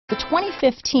The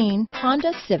 2015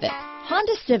 Honda Civic.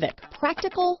 Honda Civic,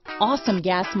 practical, awesome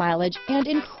gas mileage, and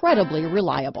incredibly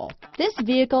reliable. This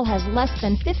vehicle has less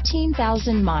than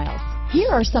 15,000 miles. Here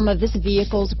are some of this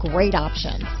vehicle's great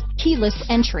options: keyless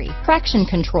entry, traction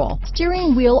control,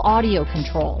 steering wheel audio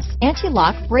controls,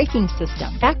 anti-lock braking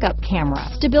system, backup camera,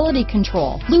 stability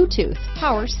control, Bluetooth,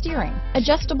 power steering,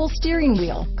 adjustable steering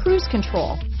wheel, cruise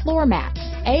control, floor mats,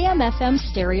 AM/FM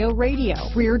stereo radio,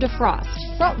 rear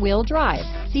defrost, front wheel drive,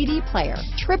 CD player,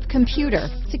 trip computer,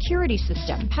 security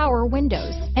system, power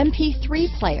windows, MP3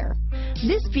 player.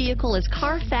 This vehicle is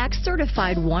Carfax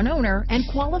certified one owner and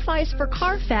qualifies for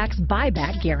Carfax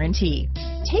buyback guarantee.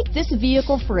 Take this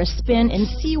vehicle for a spin and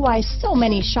see why so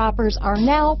many shoppers are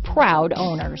now proud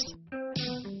owners.